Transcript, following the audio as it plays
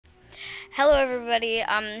Hello everybody,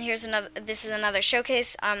 this is another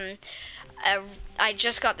showcase. I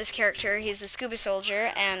just got this character. He's the scuba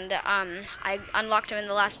soldier, and I unlocked him in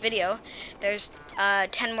the last video. There's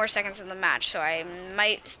 10 more seconds in the match, so I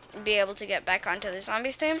might be able to get back onto the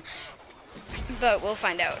zombies team, but we'll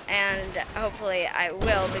find out, and hopefully I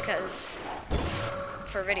will, because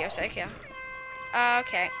for video sake, yeah.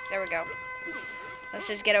 Okay, there we go. Let's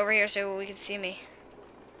just get over here so we can see me.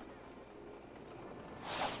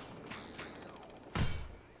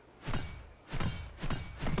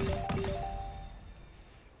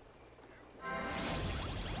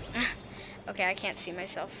 Okay, I can't see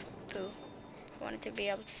myself. Pooh. I wanted to be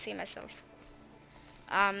able to see myself.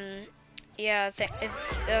 Yeah,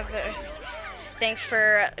 thanks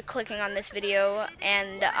for clicking on this video,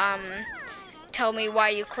 and tell me why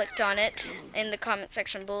you clicked on it in the comment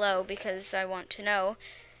section below, because I want to know.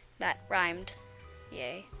 That rhymed.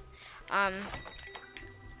 Yay.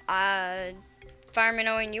 Fireman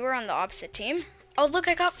Owen, you were on the opposite team. Oh, look,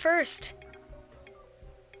 I got first.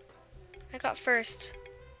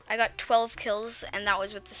 I got 12 kills, and that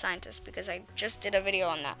was with the scientist, because I just did a video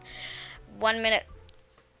on that. 1 minute,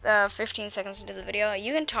 15 seconds into the video.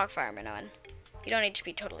 You can talk, Fireman Owen. You don't need to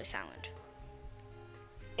be totally silent.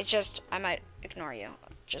 It's just, I might ignore you,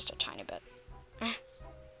 just a tiny bit.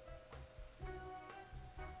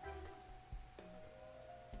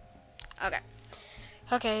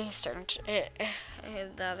 Okay, starting to,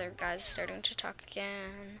 the other guy's starting to talk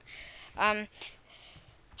again.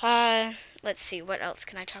 Let's see, what else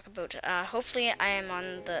can I talk about? Hopefully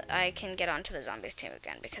I can get onto the zombies team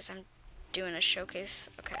again, because I'm doing a showcase.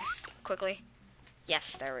 Okay, quickly.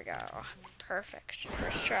 Yes, there we go. Perfect.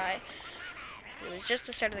 First try. It was just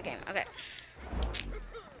the start of the game. Okay.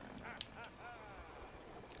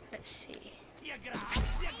 Let's see.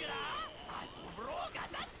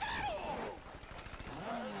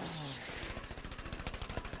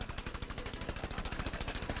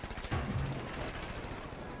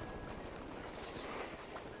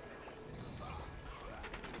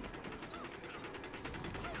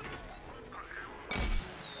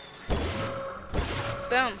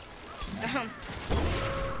 Boom. Boom.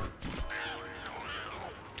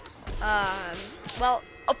 Well,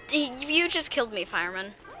 oh, you just killed me,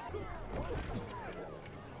 fireman.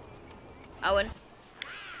 Owen.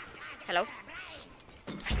 Hello.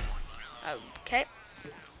 Okay.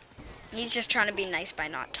 He's just trying to be nice by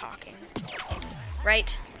not talking.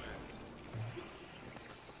 Right?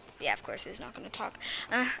 Yeah, of course he's not going to talk.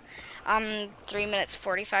 3 minutes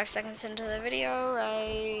 45 seconds into the video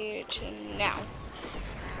right now.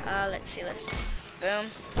 Let's see, boom.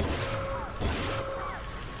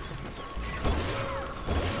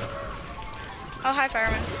 Oh, hi,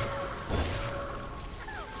 fireman.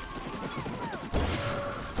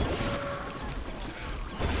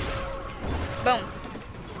 Boom.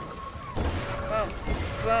 Boom.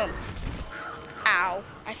 Boom. Ow.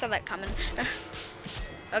 I saw that coming.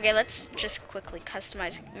 Okay, let's just quickly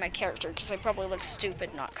customize my character, because I probably look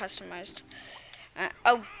stupid not customized.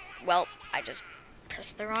 Oh, well, I just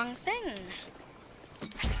pressed the wrong thing.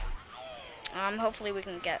 Hopefully we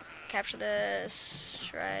can capture this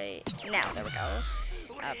right now. There we go.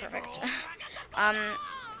 Perfect. A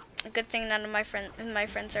good thing none of my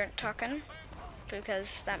friends aren't talking,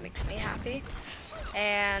 because that makes me happy.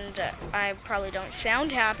 And I probably don't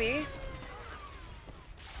sound happy.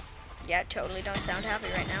 Yeah, totally don't sound happy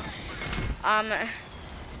right now.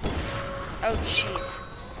 Oh jeez.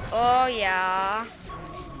 Oh yeah.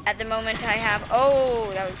 At the moment I have, oh,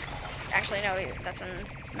 that was, actually no, that's on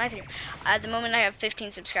my team. At the moment I have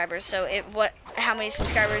 15 subscribers, so how many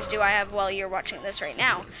subscribers do I have while you're watching this right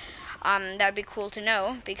now? That'd be cool to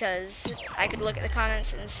know, because I could look at the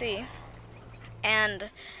comments and see. And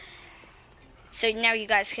so now you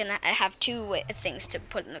guys can have two things to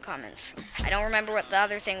put in the comments. I don't remember what the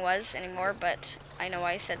other thing was anymore, but I know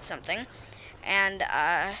I said something. And,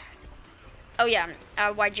 oh yeah,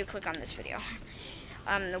 why'd you click on this video?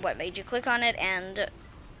 What made you click on it, and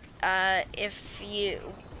if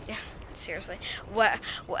you, seriously,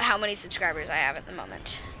 how many subscribers I have at the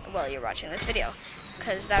moment while you're watching this video,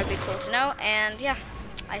 because that would be cool to know. And yeah,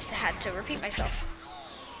 I had to repeat myself.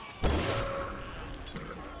 Oh,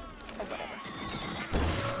 whatever.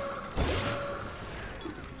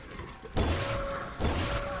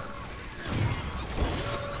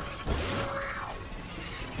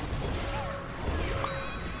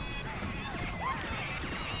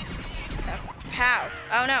 How?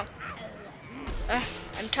 Oh no.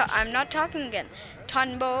 I'm not talking again.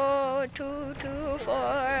 Tonbo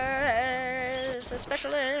 224 is a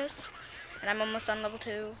specialist, and I'm almost on level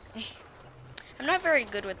 2. I'm not very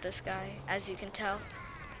good with this guy, as you can tell.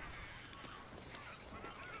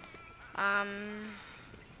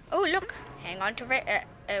 Oh look, hang on to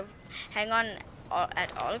hang on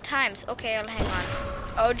at all times. Okay, I'll hang on.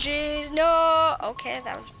 Oh jeez, no. Okay,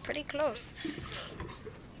 that was pretty close.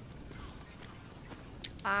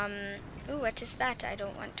 Ooh, what is that? I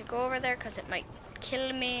don't want to go over there because it might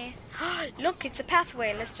kill me. Look, it's a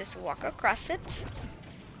pathway. Let's just walk across it.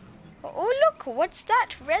 Oh look, what's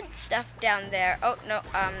that red stuff down there? Oh no,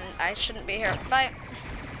 I shouldn't be here. Bye.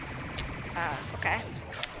 Okay.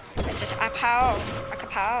 It's just a pow, a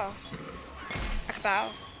kapow, a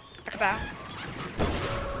kapow, a kapow.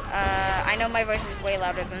 I know my voice is way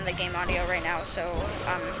louder than the game audio right now, so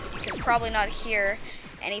you can probably not hear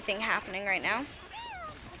anything happening right now.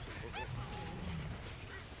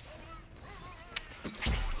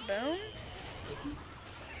 Boom.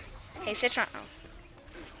 Hey, Citron. Oh.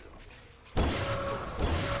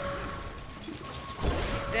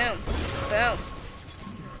 Boom. Boom.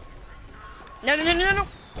 No, no, no, no, no.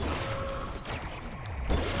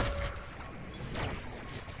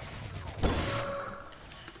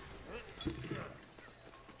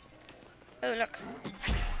 Oh, look.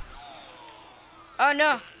 Oh,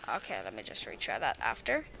 no. Okay, let me just retry that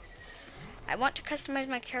after. I want to customize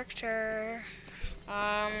my character.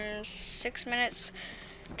 6 minutes,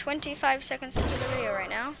 25 seconds into the video right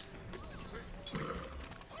now.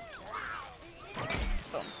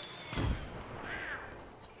 Boom.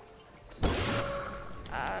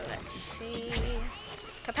 Let's see.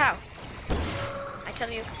 Kapow. I tell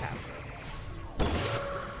you, kapow.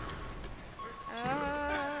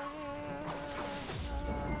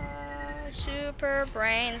 Super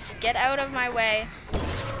brains, get out of my way.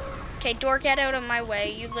 Okay, door, get out of my way,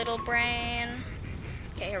 you little brain.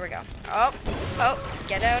 Okay, here we go. Oh,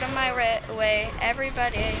 get out of my way,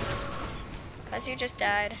 everybody. Because you just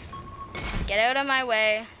died. Get out of my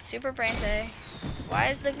way, super brain say. Why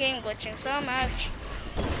is the game glitching so much?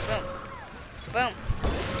 Boom. Boom.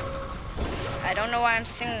 I don't know why I'm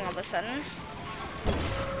singing all of a sudden.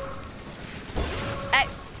 Hey,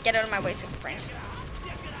 get out of my way, super brains.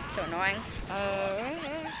 So annoying.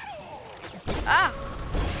 Ah!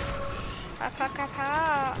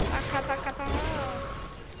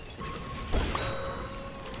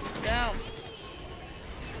 Go.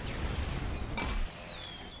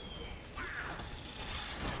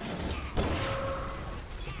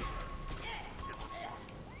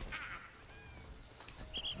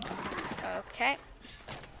 Okay.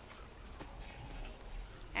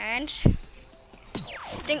 And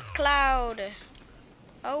stink cloud.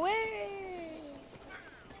 Away.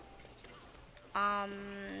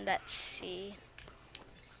 Let's see.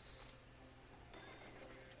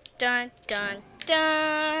 Dun dun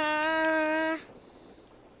dun.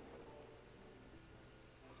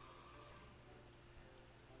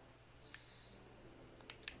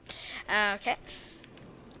 Okay.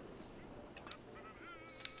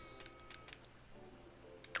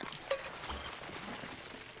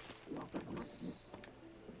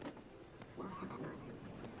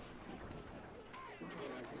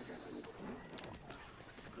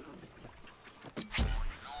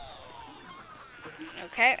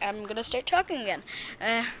 Okay, I'm gonna start talking again.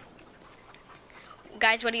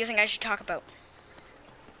 Guys, what do you think I should talk about?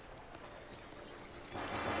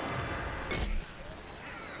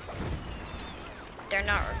 They're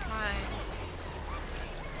not replying.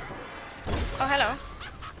 Oh, hello.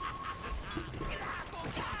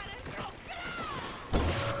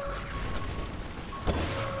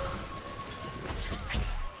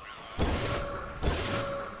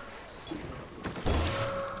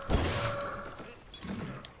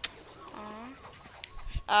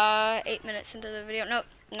 Aww. 8 minutes into the video. Nope,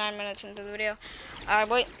 9 minutes into the video.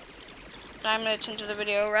 Wait. 9 minutes into the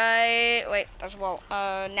video, right? Wait, that's well.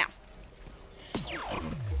 Now.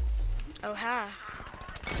 Oh, ha.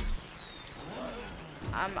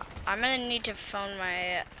 I'm gonna need to phone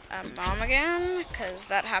my mom again, because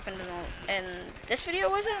that happened in this video,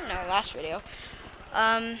 was it? No, last video.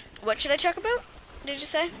 What should I talk about? Did you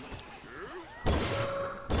say?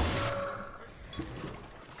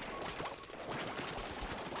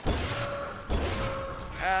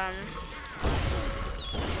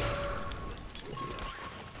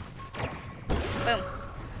 Boom.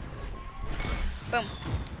 Boom.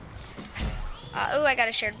 Oh, I got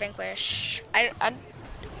a shared vanquish.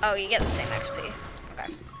 Oh, you get the same XP.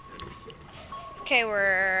 Okay. Okay,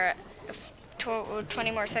 we're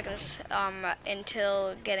 20 more seconds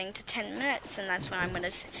until getting to 10 minutes, and that's when I'm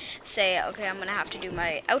gonna say, okay, I'm gonna have to do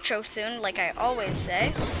my outro soon, like I always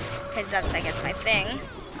say, because that's, I guess, my thing.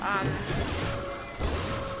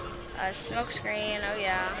 Smoke screen. Oh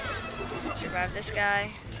yeah. Survive this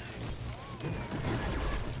guy.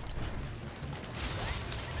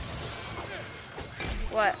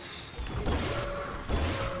 What?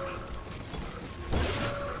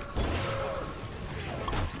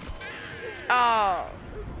 Oh.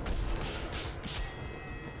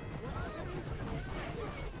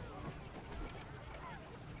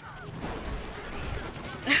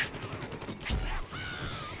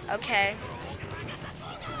 Okay.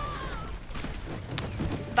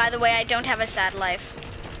 By the way, I don't have a sad life.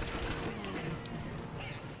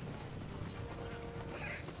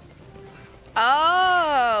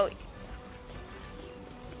 Oh.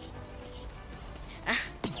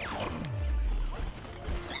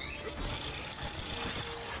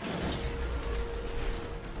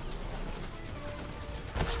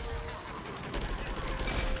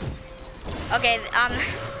 Okay,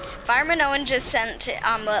 Fireman Owen just sent,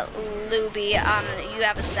 Luby, you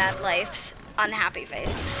have a sad life, unhappy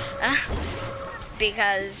face.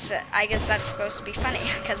 Because I guess that's supposed to be funny,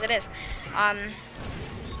 because it is.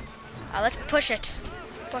 Let's push it.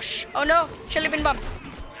 Push. Oh no, chili bean bomb.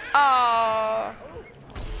 Oh.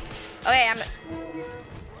 Okay,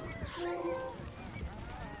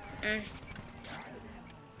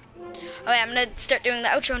 Okay, I'm gonna start doing the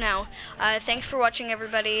outro now. Thanks for watching,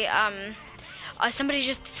 everybody. Somebody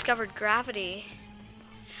just discovered gravity.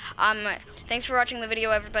 Thanks for watching the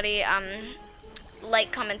video, everybody.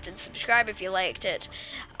 Like, comment, and subscribe if you liked it.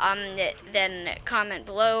 Then comment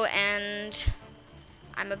below, and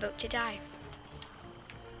I'm about to die.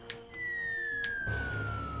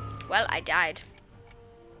 Well, I died.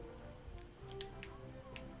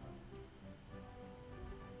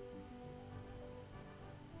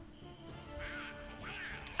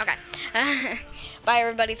 Okay. Bye,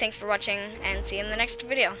 everybody. Thanks for watching, and see you in the next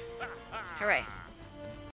video. Hooray.